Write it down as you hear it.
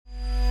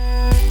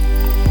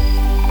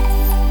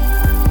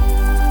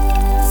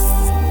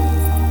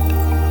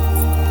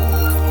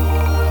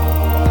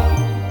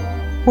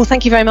Well,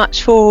 thank you very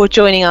much for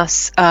joining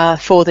us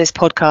for this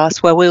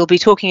podcast, where we'll be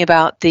talking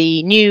about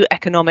the new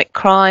Economic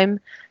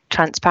Crime,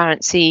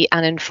 Transparency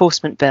and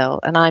Enforcement Bill.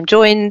 And I'm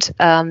joined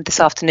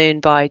this afternoon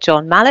by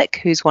John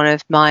Malik, who's one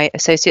of my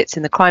associates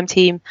in the crime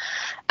team,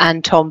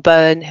 and Tom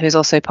Bowen, who is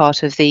also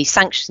part of the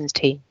sanctions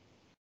team.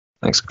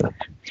 Thanks, Claire.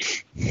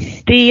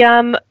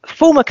 The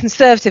former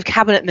Conservative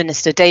Cabinet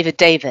Minister, David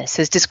Davis,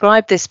 has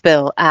described this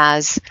bill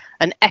as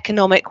an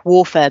economic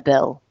warfare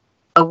bill,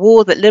 a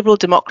war that liberal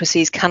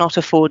democracies cannot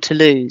afford to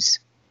lose.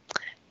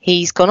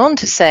 He's gone on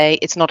to say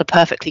it's not a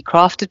perfectly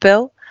crafted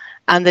bill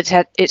and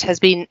that it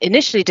has been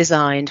initially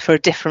designed for a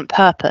different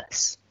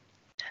purpose.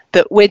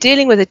 That we're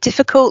dealing with a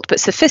difficult but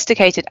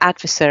sophisticated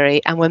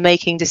adversary and we're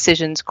making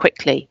decisions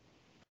quickly.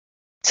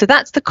 So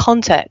that's the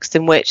context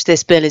in which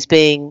this bill is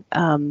being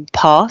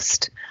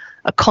passed,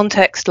 a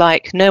context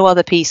like no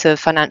other piece of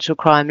financial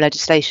crime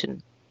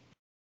legislation.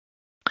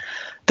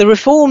 The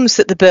reforms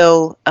that the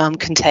bill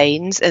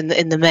contains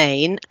in the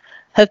main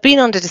have been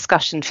under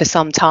discussion for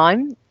some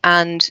time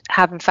and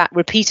have in fact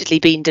repeatedly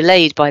been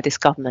delayed by this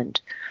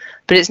government,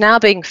 but it's now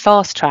being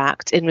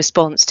fast-tracked in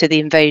response to the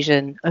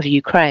invasion of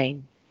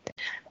Ukraine.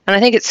 And I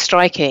think it's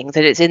striking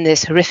that it's in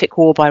this horrific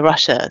war by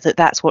Russia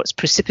that's what's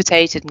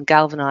precipitated and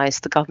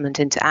galvanized the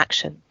government into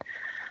action.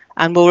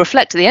 And we'll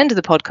reflect at the end of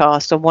the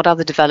podcast on what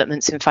other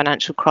developments in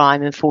financial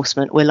crime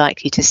enforcement we're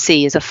likely to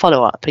see as a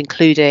follow-up,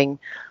 including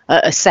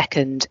a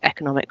second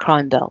economic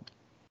crime bill.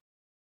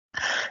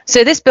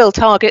 So this bill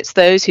targets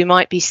those who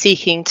might be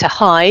seeking to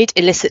hide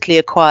illicitly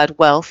acquired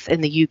wealth in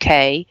the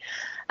UK,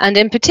 and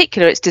in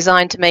particular it's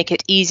designed to make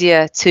it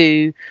easier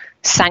to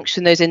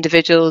sanction those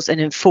individuals and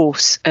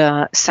enforce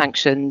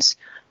sanctions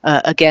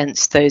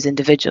against those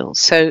individuals.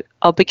 So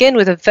I'll begin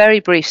with a very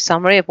brief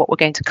summary of what we're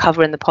going to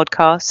cover in the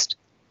podcast.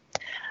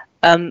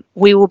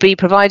 We will be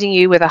providing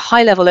you with a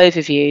high-level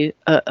overview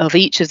of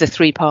each of the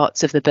three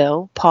parts of the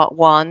bill. Part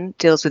 1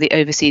 deals with the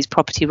Overseas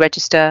Property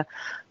Register,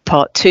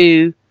 Part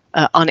 2,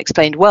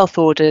 unexplained wealth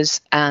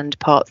orders, and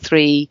Part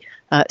 3,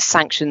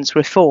 sanctions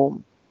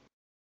reform.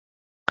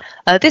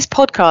 This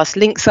podcast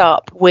links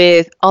up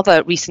with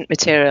other recent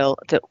material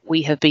that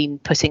we have been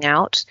putting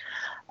out.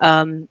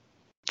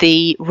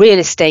 The Real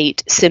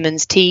Estate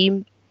Simmons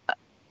team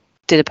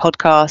did a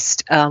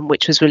podcast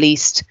which was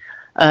released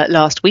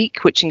last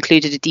week, which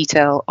included a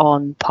detail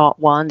on Part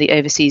 1, the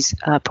Overseas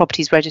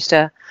Properties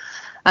Register.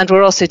 And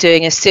we're also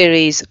doing a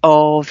series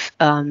of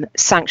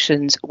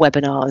sanctions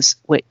webinars,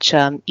 which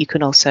you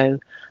can also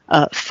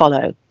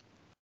follow.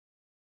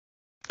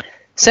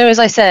 So as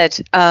I said,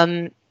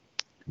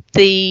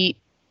 the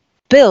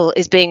bill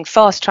is being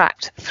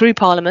fast-tracked through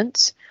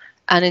Parliament,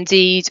 and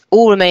indeed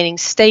all remaining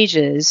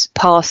stages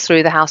passed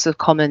through the House of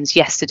Commons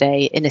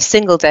yesterday in a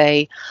single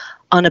day,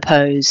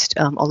 unopposed,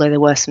 although there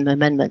were some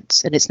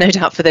amendments. And it's no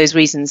doubt for those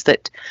reasons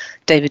that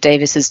David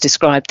Davis has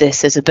described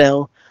this as a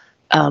bill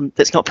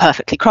that's not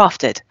perfectly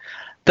crafted.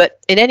 But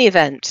in any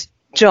event,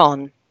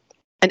 John,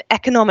 an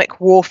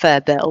economic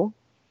warfare bill,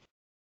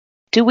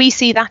 do we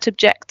see that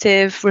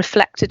objective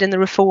reflected in the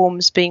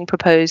reforms being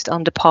proposed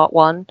under Part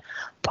 1?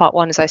 Part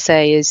 1, as I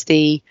say, is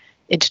the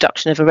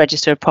introduction of a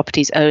register of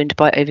properties owned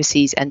by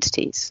overseas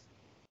entities.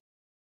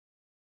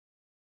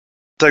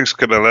 Thanks,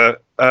 Camilla.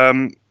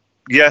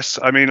 Yes,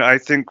 I mean, I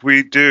think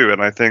we do,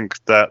 and I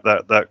think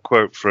that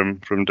quote from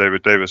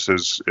David Davis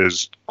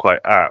is quite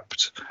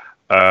apt.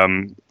 I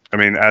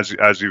mean,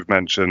 as you've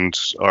mentioned,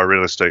 our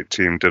real estate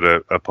team did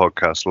a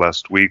podcast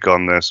last week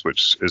on this,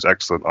 which is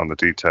excellent on the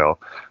detail.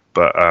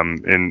 But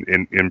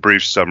in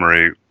brief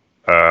summary,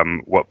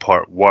 what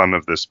Part 1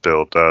 of this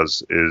bill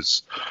does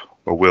is,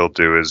 or will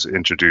do, is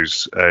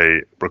introduce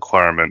a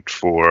requirement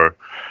for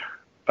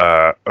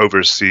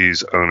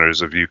overseas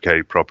owners of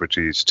UK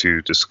properties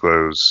to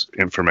disclose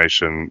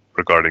information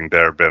regarding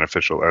their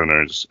beneficial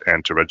owners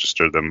and to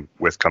register them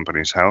with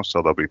Companies House,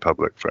 so they'll be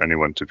public for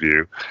anyone to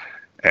view.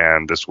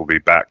 And this will be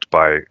backed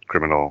by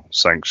criminal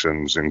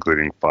sanctions,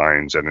 including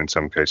fines and in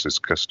some cases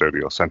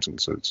custodial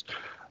sentences.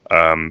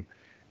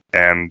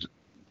 And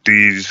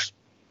these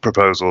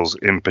proposals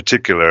in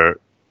particular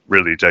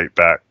really date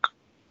back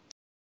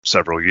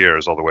several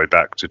years, all the way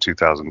back to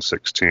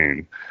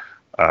 2016.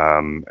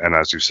 And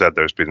as you said,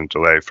 there's been a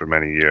delay for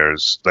many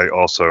years. They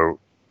also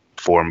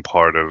form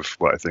part of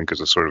what I think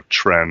is a sort of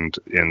trend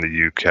in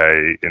the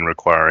UK in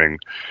requiring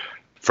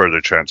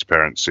further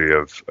transparency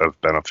of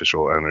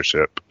beneficial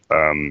ownership.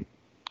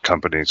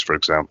 Companies, for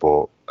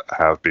example,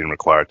 have been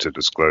required to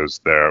disclose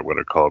their what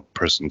are called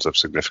persons of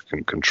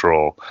significant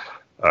control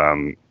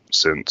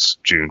since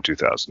June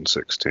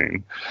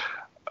 2016.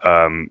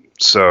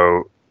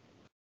 So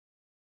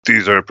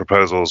these are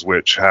proposals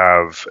which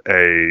have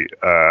a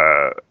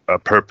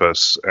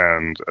purpose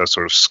and a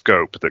sort of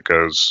scope that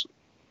goes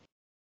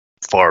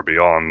far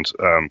beyond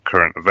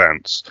current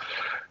events.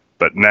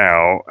 But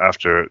now,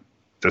 after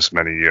this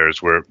many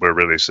years, we're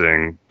really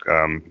seeing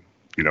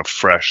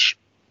fresh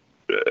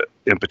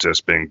impetus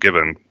being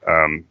given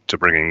to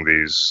bringing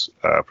these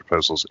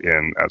proposals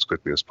in as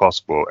quickly as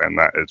possible, and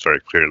that is very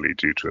clearly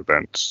due to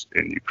events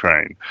in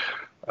Ukraine.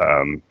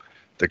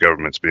 the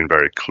government's been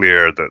very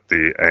clear that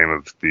the aim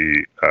of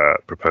the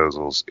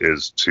proposals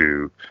is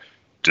to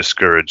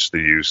discourage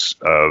the use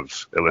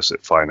of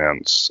illicit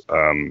finance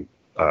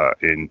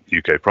in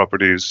UK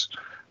properties,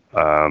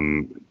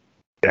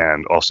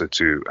 and also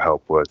to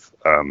help with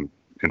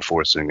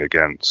enforcing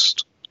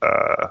against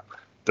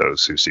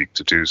those who seek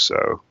to do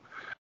so.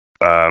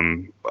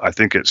 I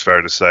think it's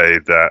fair to say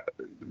that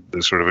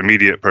the sort of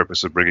immediate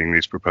purpose of bringing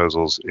these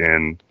proposals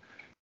in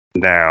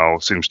now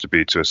seems to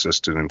be to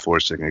assist in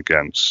enforcing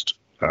against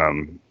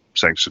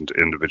sanctioned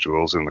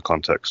individuals in the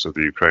context of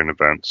the Ukraine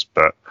events.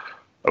 But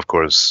of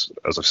course,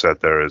 as I've said,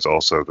 there is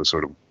also the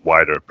sort of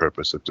wider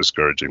purpose of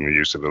discouraging the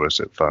use of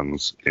illicit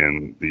funds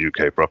in the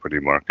UK property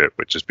market,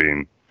 which has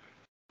been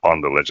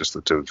on the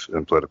legislative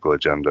and political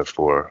agenda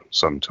for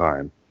some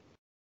time.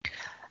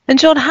 And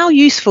John, how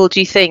useful do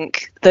you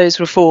think the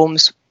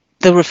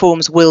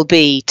reforms will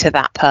be to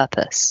that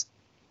purpose?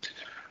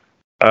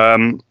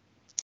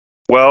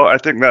 Well, I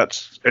think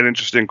that's an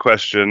interesting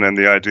question, and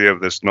the idea of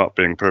this not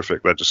being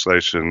perfect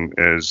legislation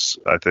is,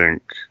 I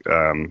think,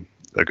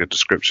 a good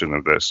description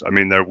of this. I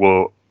mean, there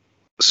will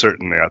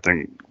certainly, I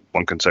think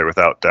one can say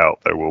without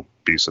doubt, there will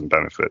be some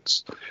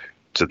benefits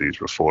to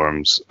these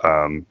reforms.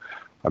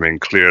 I mean,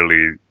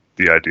 clearly,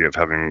 the idea of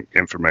having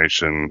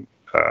information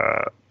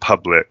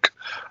public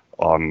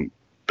on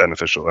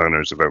beneficial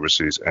owners of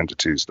overseas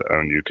entities that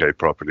own UK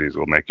properties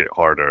will make it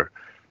harder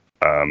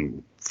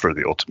for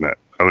the ultimate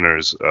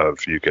owners of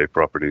UK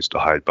properties to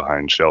hide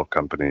behind shell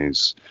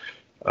companies,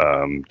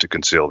 to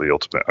conceal the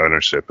ultimate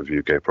ownership of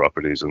UK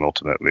properties, and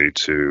ultimately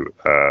to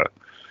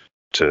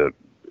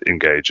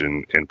engage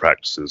in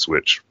practices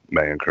which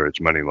may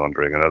encourage money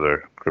laundering and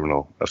other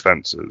criminal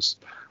offences.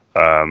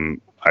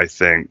 I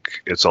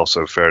think it's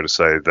also fair to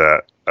say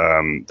that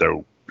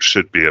there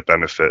should be a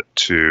benefit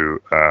to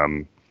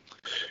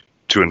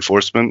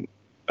enforcement.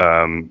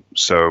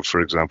 So, for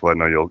example, I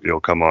know you'll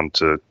come on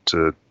to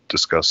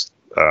discuss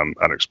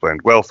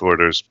unexplained wealth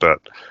orders,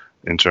 but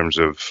in terms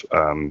of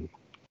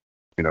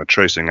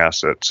tracing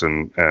assets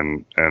and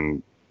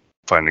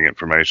finding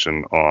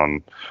information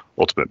on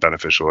ultimate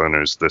beneficial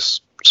owners, this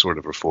sort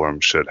of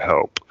reform should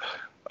help.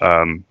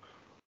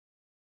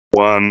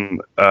 One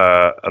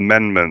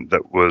amendment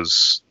that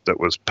was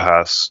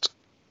passed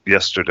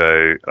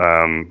yesterday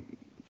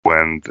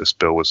when this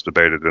bill was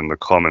debated in the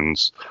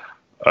Commons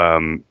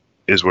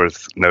is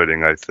worth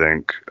noting, I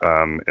think,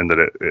 in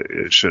that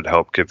it should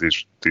help give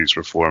these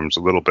reforms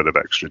a little bit of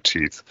extra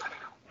teeth.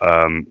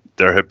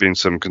 There have been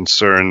some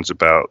concerns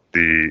about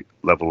the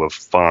level of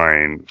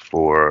fine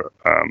for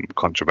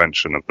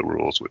contravention of the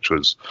rules, which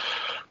was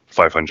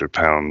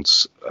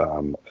 £500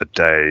 a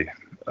day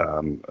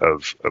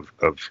of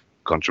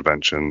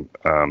contravention,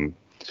 and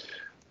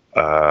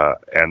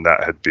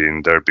there had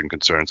been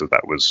concerns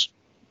that was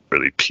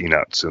really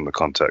peanuts in the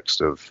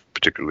context of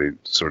particularly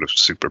sort of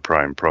super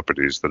prime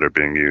properties that are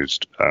being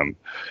used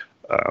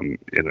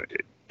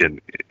in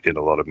a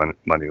lot of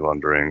money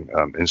laundering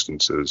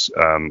instances.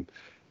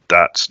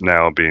 That's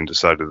now being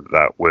decided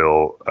that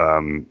will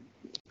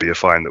be a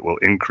fine that will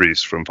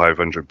increase from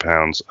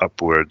 £500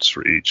 upwards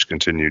for each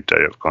continued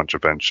day of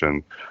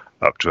contravention,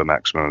 up to a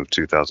maximum of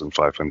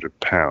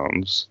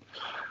 £2,500.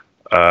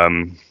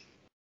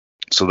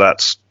 So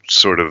that's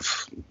sort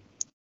of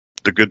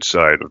the good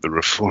side of the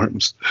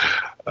reforms.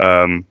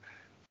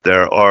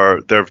 There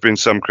have been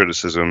some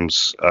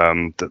criticisms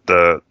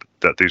that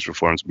these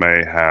reforms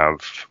may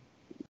have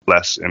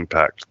less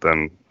impact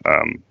than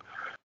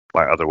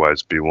might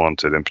otherwise be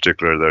wanted. In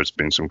particular, there's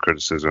been some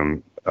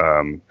criticism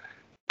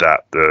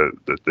that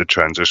the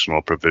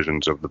transitional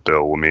provisions of the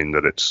bill will mean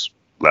that it's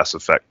less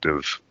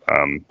effective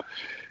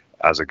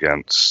as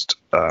against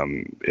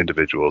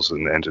individuals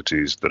and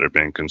entities that are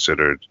being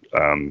considered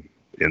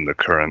in the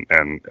current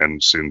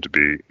and soon to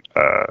be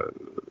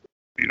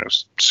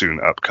soon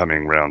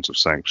upcoming rounds of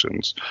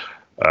sanctions.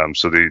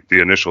 So the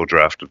initial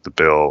draft of the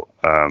bill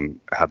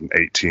had an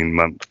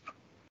 18-month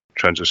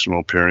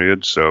transitional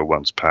period. So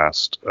once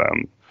passed,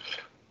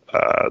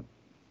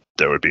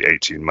 there would be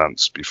 18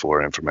 months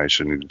before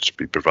information needed to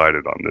be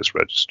provided on this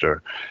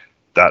register.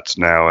 That's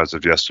now, as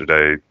of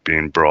yesterday,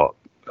 being brought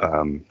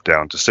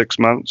down to 6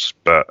 months,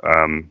 but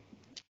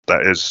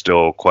that is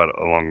still quite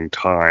a long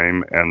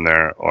time, and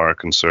there are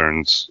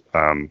concerns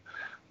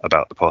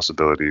about the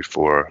possibility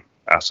for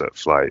asset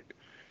flight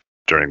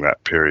during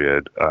that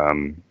period.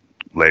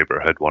 Labour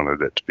had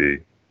wanted it to be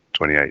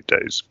 28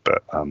 days,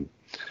 but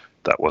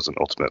that wasn't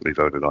ultimately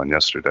voted on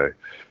yesterday.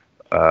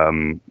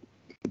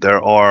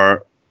 There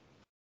are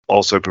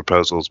also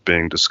proposals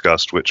being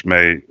discussed which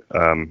may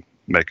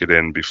make it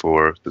in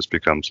before this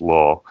becomes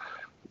law,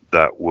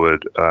 that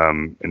would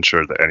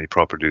ensure that any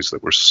properties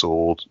that were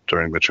sold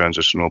during the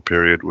transitional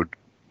period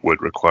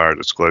would require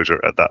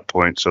disclosure at that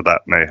point. So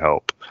that may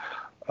help.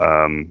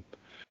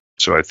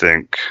 So I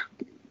think,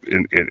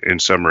 in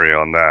summary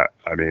on that,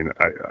 I mean,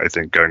 I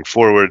think going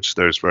forwards,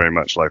 there's very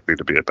much likely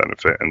to be a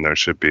benefit, and there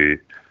should be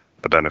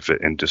a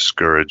benefit in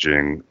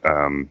discouraging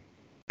the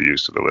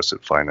use of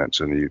illicit finance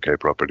in the UK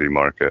property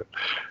market.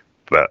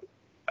 But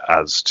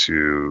as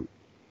to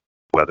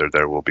whether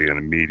there will be an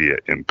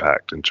immediate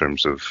impact in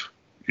terms of,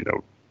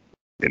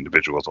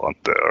 individuals on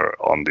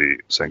the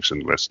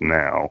sanctioned list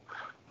now,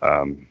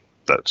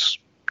 that's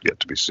yet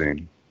to be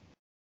seen.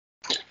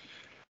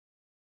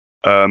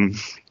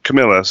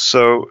 Camilla,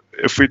 so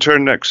if we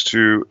turn next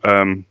to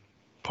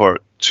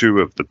part 2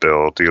 of the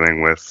bill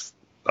dealing with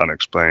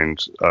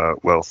unexplained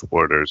wealth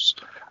orders,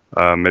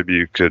 maybe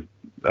you could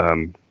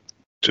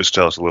just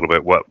tell us a little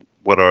bit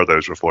what are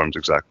those reforms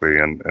exactly,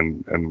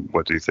 and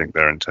what do you think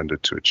they're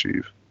intended to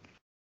achieve?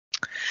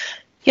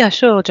 Yeah,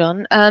 sure,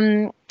 John.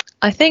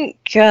 I think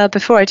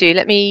before I do,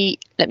 let me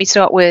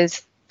start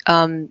with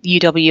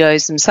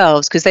UWOs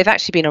themselves, because they've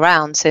actually been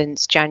around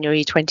since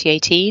January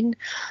 2018,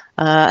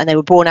 and they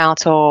were born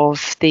out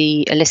of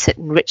the Illicit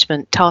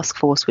Enrichment Task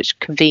Force, which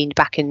convened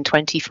back in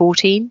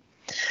 2014.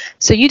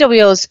 So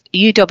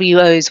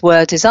UWOs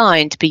were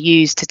designed to be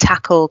used to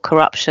tackle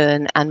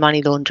corruption and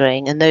money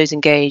laundering and those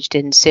engaged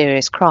in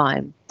serious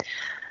crime.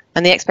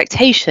 And the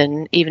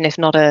expectation, even if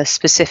not a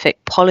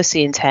specific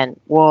policy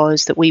intent,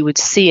 was that we would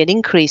see an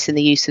increase in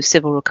the use of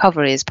civil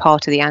recovery as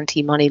part of the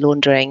anti-money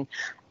laundering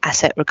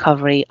asset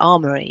recovery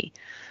armory.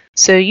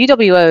 So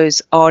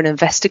UWOs are an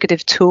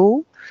investigative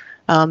tool,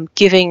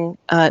 giving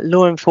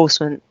law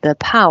enforcement the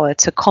power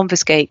to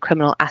confiscate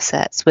criminal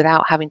assets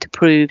without having to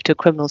prove to a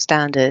criminal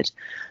standard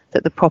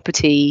that the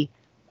property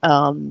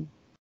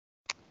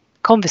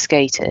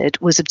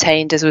confiscated was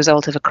obtained as a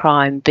result of a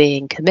crime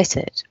being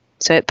committed.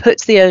 So it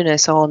puts the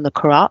onus on the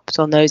corrupt,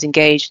 on those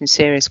engaged in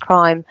serious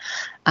crime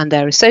and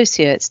their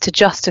associates, to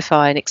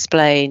justify and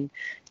explain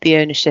the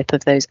ownership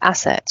of those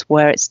assets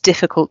where it's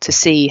difficult to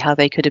see how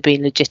they could have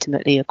been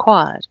legitimately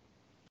acquired.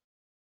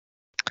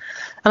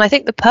 And I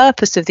think the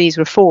purpose of these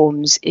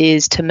reforms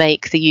is to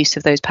make the use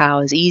of those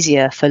powers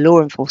easier for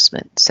law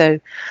enforcement. So,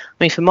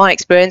 from my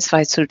experience, if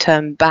I sort of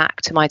turn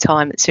back to my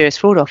time at Serious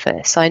Fraud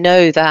Office, I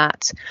know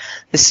that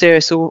the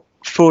Serious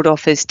Fraud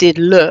Office did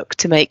look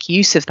to make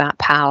use of that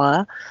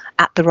power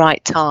at the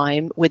right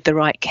time with the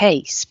right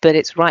case. But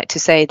it's right to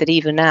say that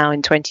even now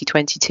in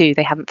 2022,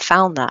 they haven't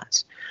found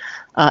that.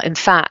 In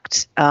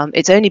fact,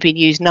 it's only been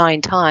used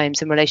 9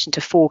 times in relation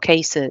to 4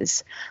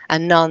 cases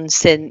and none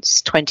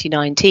since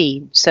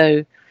 2019.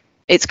 So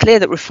it's clear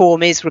that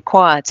reform is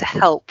required to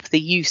help the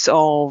use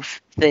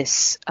of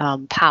this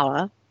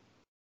power.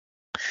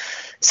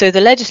 So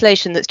the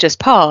legislation that's just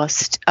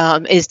passed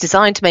is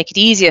designed to make it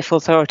easier for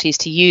authorities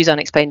to use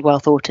unexplained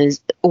wealth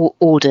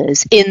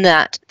orders, in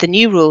that the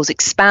new rules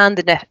expand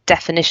the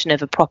definition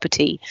of a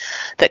property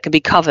that can be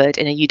covered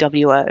in a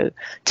UWO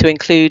to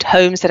include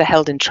homes that are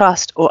held in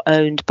trust or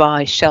owned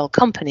by shell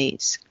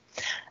companies.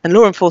 And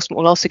law enforcement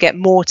will also get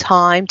more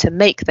time to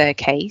make their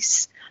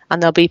case,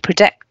 and they'll be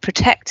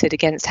protected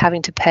against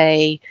having to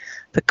pay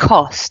the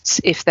costs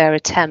if their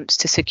attempts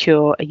to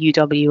secure a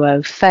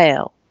UWO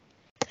fail.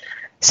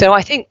 So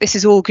I think this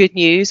is all good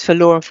news for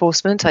law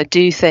enforcement. I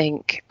do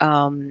think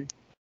that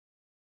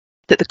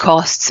the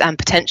costs and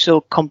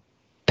potential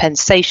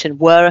compensation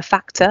were a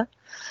factor.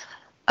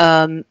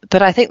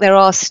 But I think there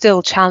are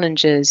still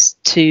challenges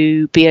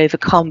to be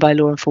overcome by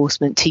law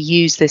enforcement to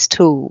use this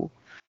tool.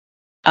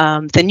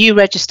 The new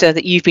register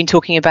that you've been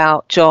talking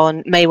about,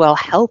 John, may well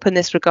help in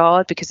this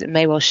regard, because it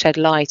may well shed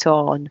light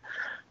on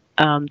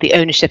the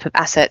ownership of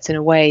assets in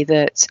a way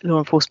that law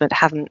enforcement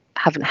haven't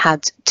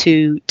had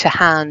to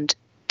hand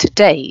to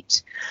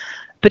date.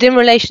 But in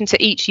relation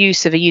to each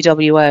use of a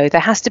UWO, there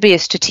has to be a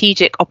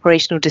strategic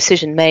operational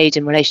decision made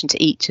in relation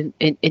to each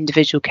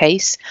individual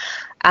case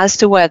as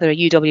to whether a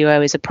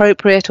UWO is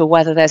appropriate or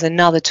whether there's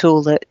another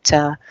tool that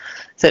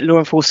law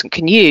enforcement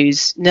can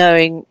use,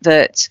 knowing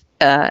that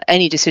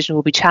any decision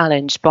will be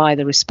challenged by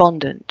the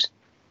respondent.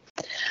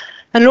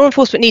 And law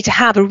enforcement need to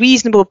have a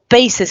reasonable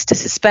basis to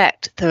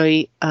suspect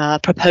the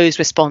proposed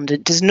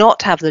respondent does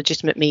not have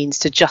legitimate means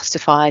to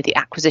justify the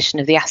acquisition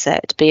of the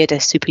asset, be it a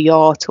super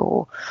yacht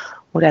or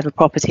whatever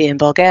property in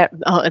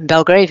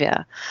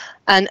Belgravia.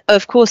 And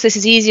of course, this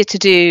is easier to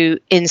do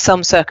in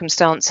some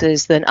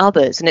circumstances than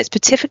others. And it's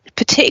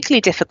particularly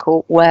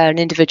difficult where an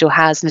individual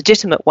has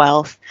legitimate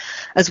wealth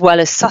as well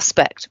as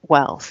suspect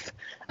wealth.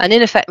 And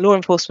in effect, law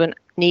enforcement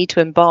need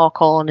to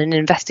embark on an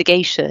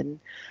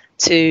investigation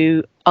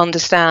to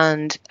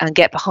understand and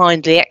get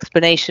behind the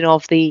explanation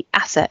of the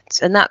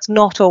assets. And that's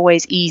not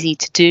always easy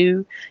to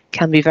do,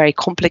 can be very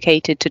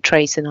complicated to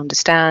trace and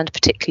understand,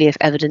 particularly if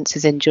evidence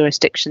is in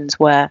jurisdictions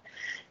where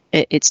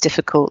it's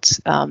difficult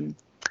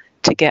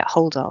to get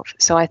hold of.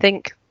 So I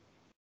think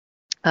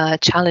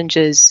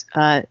challenges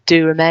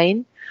do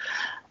remain.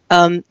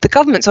 The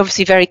government's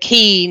obviously very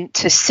keen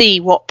to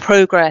see what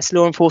progress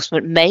law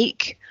enforcement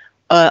make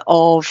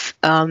of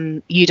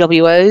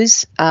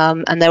UWOs,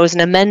 and there was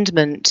an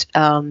amendment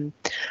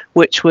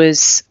which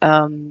was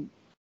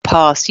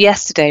passed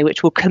yesterday,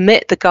 which will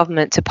commit the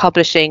government to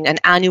publishing an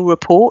annual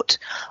report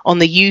on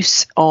the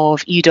use of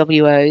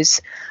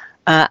UWOs.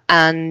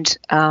 And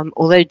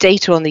although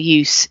data on the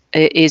use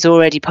is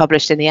already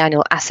published in the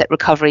annual Asset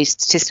Recovery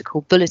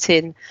Statistical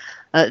Bulletin,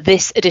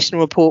 this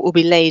additional report will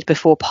be laid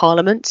before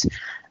Parliament.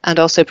 and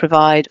also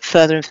provide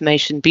further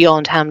information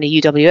beyond how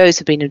many UWOs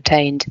have been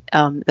obtained.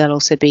 There'll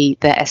also be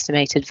their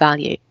estimated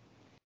value.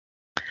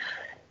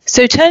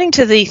 So turning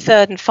to the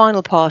third and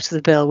final part of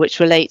the bill, which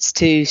relates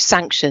to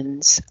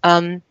sanctions,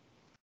 Tom,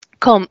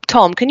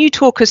 can you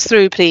talk us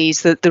through,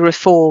 please, the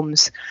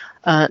reforms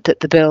that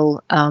the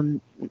bill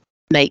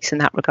makes in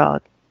that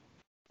regard?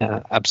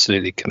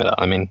 Absolutely, Camilla.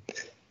 I mean,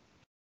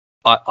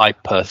 I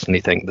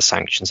personally think the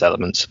sanctions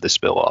elements of this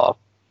bill are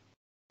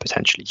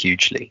potentially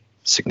hugely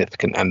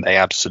significant, and they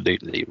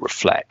absolutely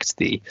reflect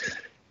the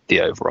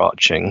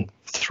overarching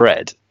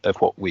thread of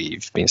what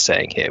we've been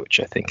saying here, which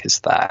I think is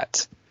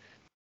that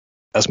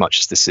as much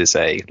as this is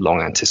a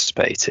long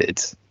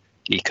anticipated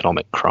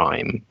economic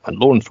crime and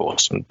law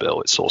enforcement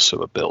bill, it's also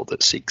a bill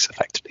that seeks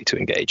effectively to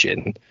engage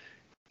in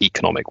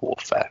economic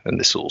warfare. And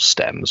this all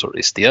stems, or at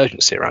least the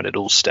urgency around it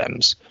all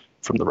stems,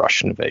 from the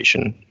Russian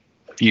invasion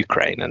of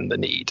Ukraine and the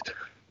need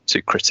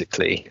to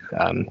critically,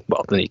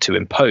 the need to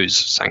impose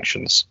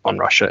sanctions on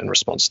Russia in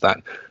response to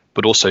that,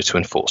 but also to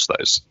enforce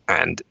those.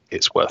 And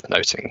it's worth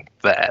noting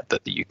there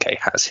that the UK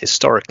has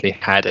historically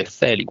had a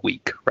fairly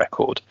weak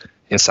record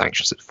in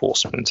sanctions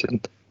enforcement,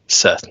 and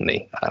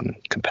certainly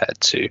compared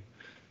to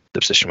the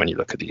position when you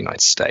look at the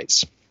United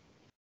States.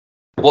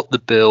 What the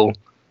bill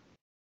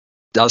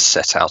does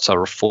set out are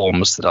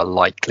reforms that are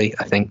likely,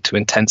 I think, to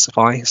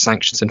intensify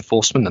sanctions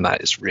enforcement, and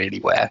that is really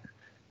where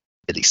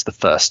at least the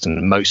first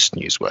and most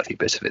newsworthy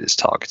bit of it is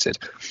targeted.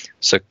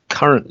 So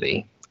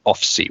currently,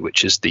 Ofsted,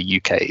 which is the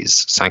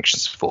UK's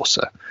sanctions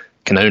enforcer,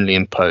 can only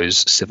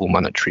impose civil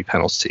monetary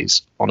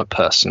penalties on a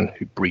person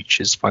who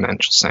breaches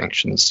financial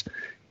sanctions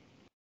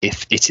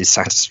if it is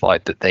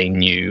satisfied that they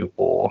knew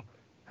or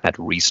had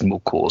reasonable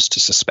cause to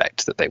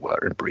suspect that they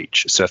were in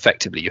breach. So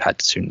effectively, you had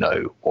to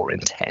know or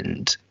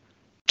intend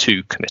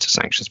to commit a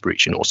sanctions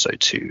breach in order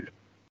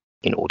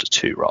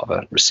to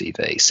receive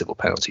a civil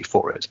penalty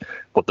for it.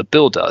 What the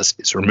bill does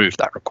is remove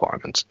that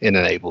requirement. It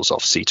enables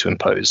Ofsted to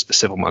impose a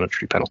civil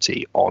monetary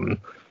penalty on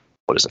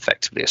what is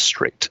effectively a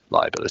strict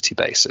liability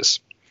basis.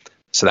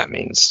 So that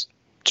means,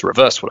 to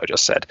reverse what I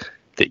just said,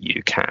 that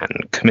you can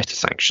commit a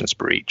sanctions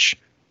breach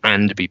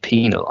and be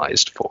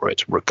penalised for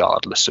it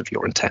regardless of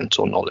your intent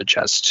or knowledge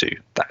as to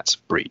that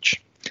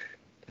breach.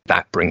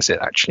 That brings it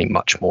actually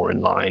much more in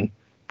line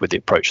with the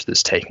approach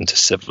that's taken to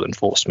civil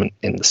enforcement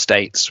in the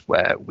States,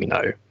 where we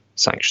know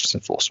sanctions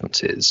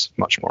enforcement is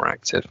much more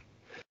active.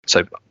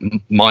 So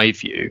my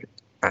view,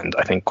 and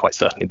I think quite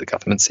certainly the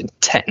government's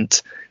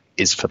intent,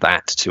 is for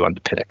that to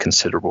underpin a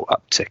considerable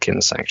uptick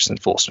in sanctions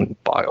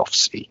enforcement by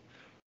Ofsted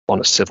on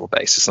a civil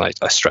basis. And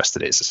I stress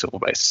that it is a civil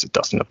basis. It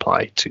doesn't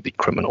apply to the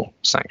criminal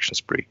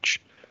sanctions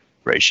breach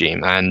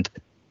regime. And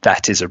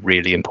that is a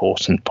really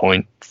important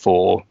point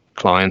for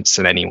clients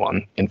and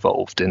anyone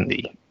involved in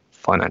the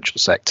financial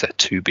sector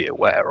to be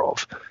aware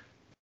of,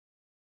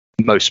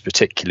 most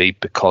particularly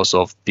because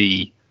of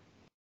the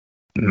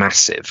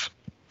massive,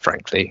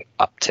 frankly,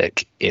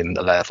 uptick in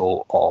the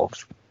level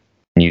of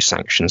new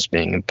sanctions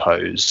being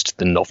imposed,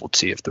 the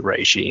novelty of the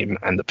regime,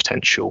 and the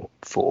potential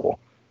for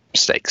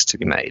mistakes to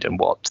be made. And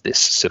what this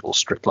civil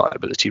strict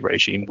liability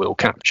regime will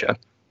capture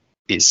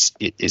is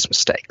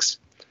mistakes.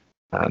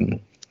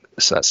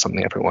 So that's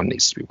something everyone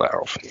needs to be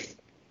aware of.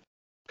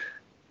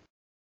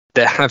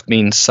 There have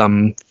been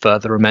some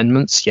further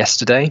amendments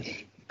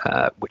yesterday,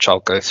 which I'll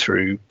go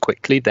through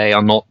quickly. They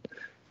are not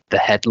the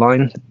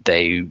headline.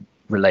 They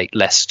relate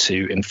less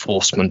to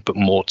enforcement, but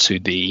more to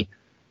the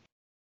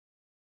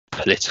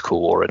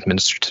political or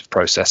administrative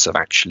process of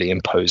actually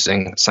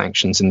imposing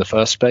sanctions in the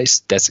first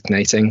place,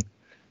 designating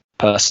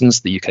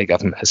persons. The UK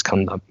government has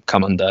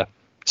come under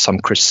some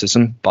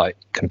criticism by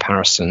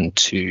comparison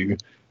to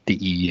the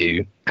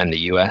EU and the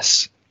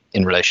US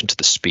in relation to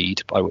the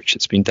speed by which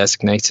it's been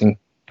designating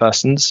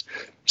persons.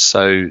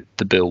 So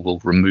the bill will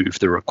remove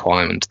the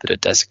requirement that a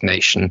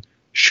designation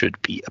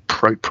should be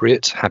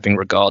appropriate, having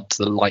regard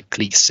to the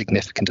likely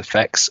significant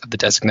effects of the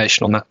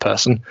designation on that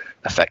person.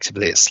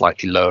 Effectively, it's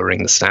slightly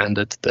lowering the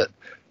standard that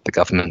the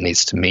government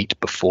needs to meet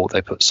before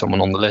they put someone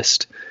on the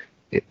list.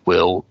 It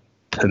will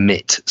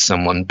permit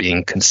someone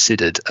being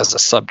considered as a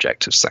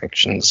subject of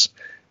sanctions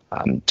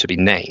to be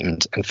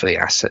named, and for the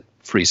asset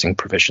freezing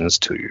provisions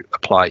to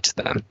apply to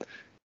them,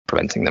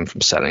 preventing them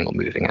from selling or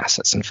moving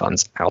assets and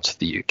funds out of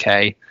the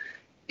UK.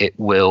 It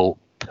will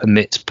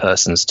permit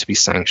persons to be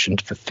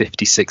sanctioned for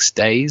 56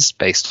 days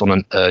based on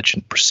an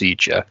urgent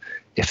procedure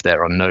if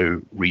there are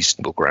no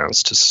reasonable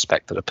grounds to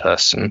suspect that a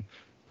person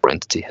or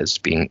entity has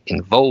been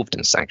involved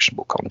in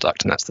sanctionable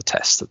conduct, and that's the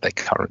test that they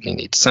currently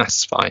need to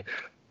satisfy,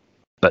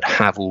 but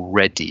have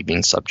already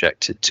been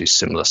subjected to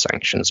similar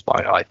sanctions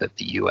by either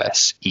the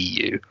US,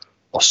 EU,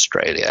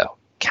 Australia,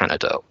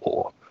 Canada,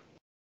 or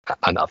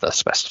another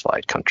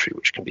specified country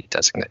which can be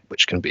designated,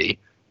 which can be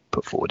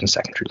put forward in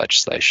secondary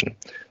legislation.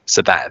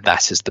 So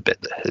that is the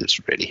bit that has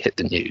really hit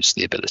the news,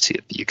 the ability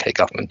of the UK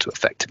government to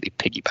effectively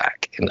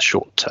piggyback in the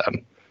short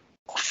term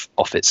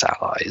off its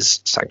allies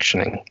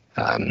sanctioning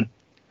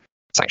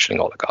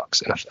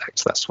oligarchs, in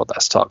effect. That's what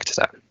that's targeted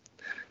at.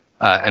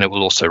 And it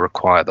will also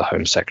require the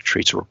Home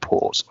Secretary to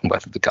report on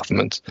whether the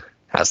government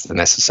has the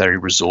necessary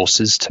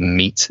resources to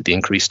meet the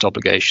increased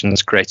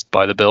obligations created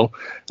by the bill.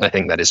 And I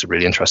think that is a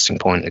really interesting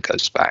point. It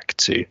goes back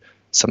to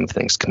some of the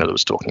things Camilla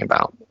was talking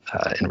about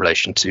in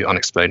relation to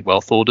unexplained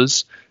wealth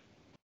orders.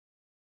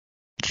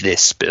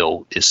 This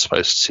bill is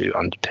supposed to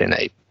underpin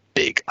a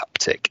big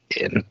uptick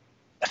in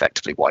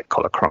effectively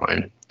white-collar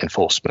crime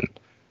enforcement.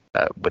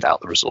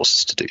 Without the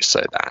resources to do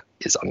so, that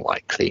is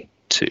unlikely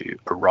to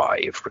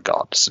arrive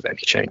regardless of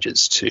any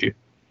changes to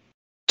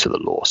the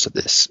law. So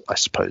this, I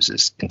suppose,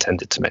 is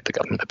intended to make the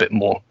government a bit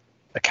more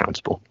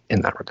accountable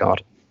in that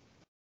regard.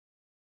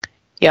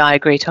 Yeah, I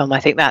agree, Tom. I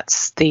think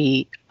that's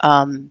the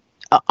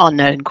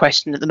unknown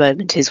question at the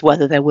moment, is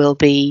whether there will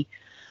be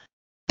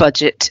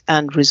budget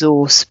and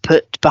resource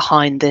put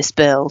behind this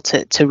bill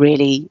to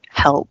really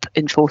help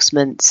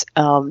enforcement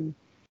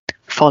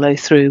follow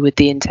through with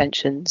the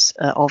intentions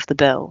of the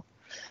bill.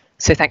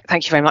 So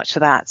thank you very much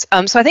for that.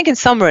 So I think in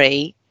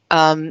summary,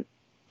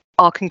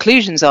 our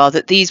conclusions are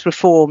that these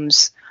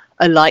reforms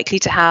are likely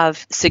to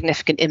have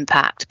significant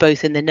impact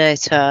both in the near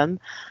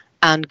term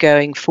and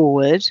going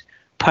forward,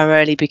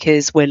 primarily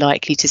because we're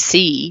likely to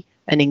see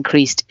an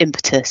increased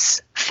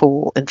impetus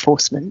for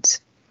enforcement.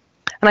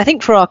 And I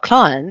think for our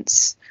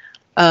clients,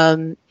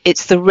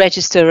 it's the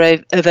register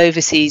of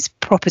overseas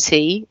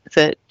property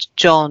that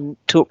John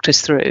talked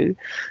us through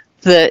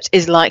that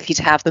is likely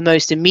to have the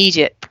most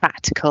immediate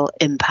practical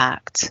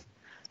impact.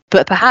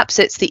 But perhaps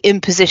it's the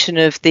imposition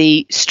of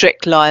the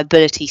strict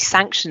liability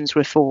sanctions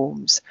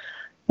reforms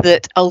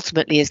that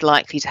ultimately is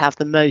likely to have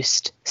the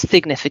most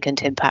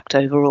significant impact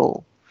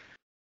overall.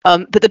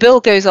 But the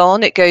bill goes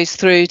on, it goes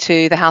through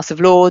to the House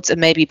of Lords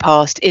and may be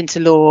passed into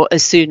law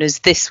as soon as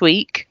this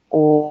week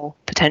or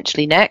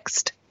potentially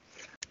next.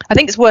 I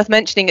think it's worth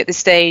mentioning at this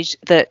stage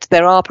that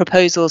there are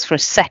proposals for a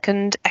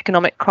second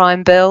economic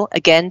crime bill,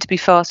 again to be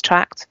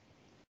fast-tracked,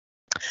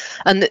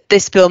 and that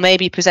this bill may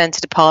be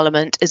presented to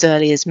Parliament as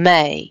early as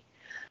May.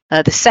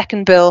 The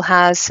second bill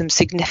has some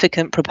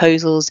significant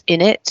proposals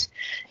in it,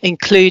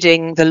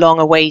 including the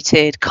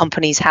long-awaited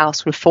Companies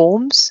House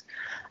reforms,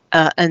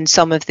 and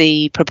some of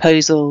the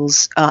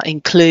proposals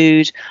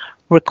include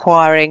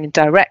requiring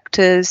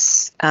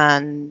directors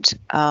and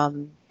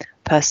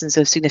persons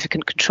of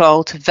significant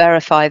control to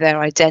verify their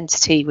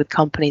identity with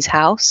Companies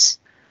House,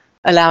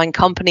 allowing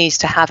companies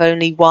to have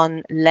only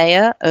one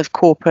layer of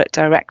corporate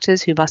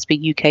directors who must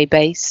be UK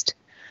based,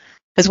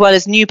 as well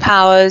as new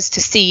powers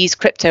to seize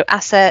crypto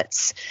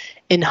assets,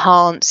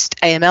 enhanced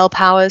AML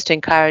powers to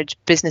encourage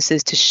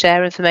businesses to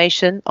share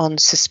information on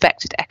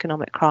suspected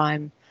economic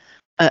crime,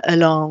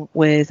 along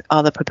with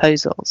other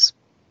proposals.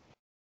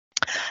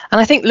 And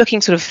I think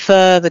looking sort of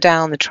further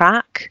down the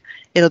track,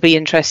 it'll be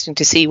interesting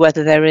to see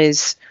whether there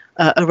is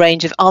a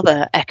range of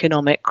other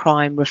economic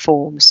crime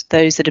reforms,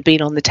 those that have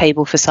been on the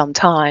table for some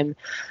time,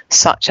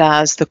 such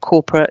as the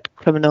corporate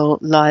criminal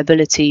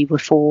liability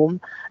reform,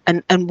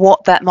 and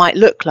what that might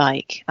look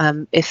like.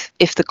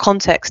 If the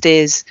context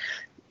is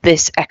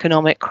this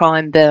economic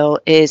crime bill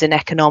is an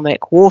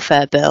economic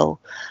warfare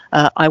bill,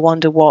 I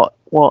wonder what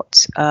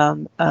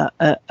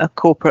a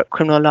corporate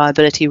criminal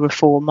liability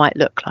reform might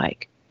look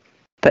like.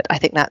 But I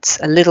think that's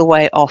a little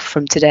way off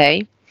from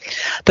today.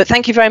 But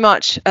thank you very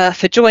much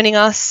for joining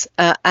us.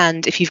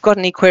 And if you've got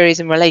any queries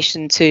in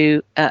relation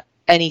to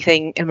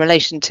anything in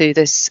relation to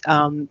this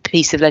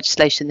piece of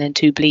legislation, then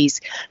do please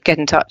get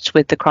in touch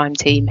with the crime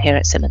team here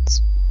at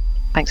Simmons.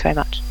 Thanks very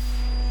much.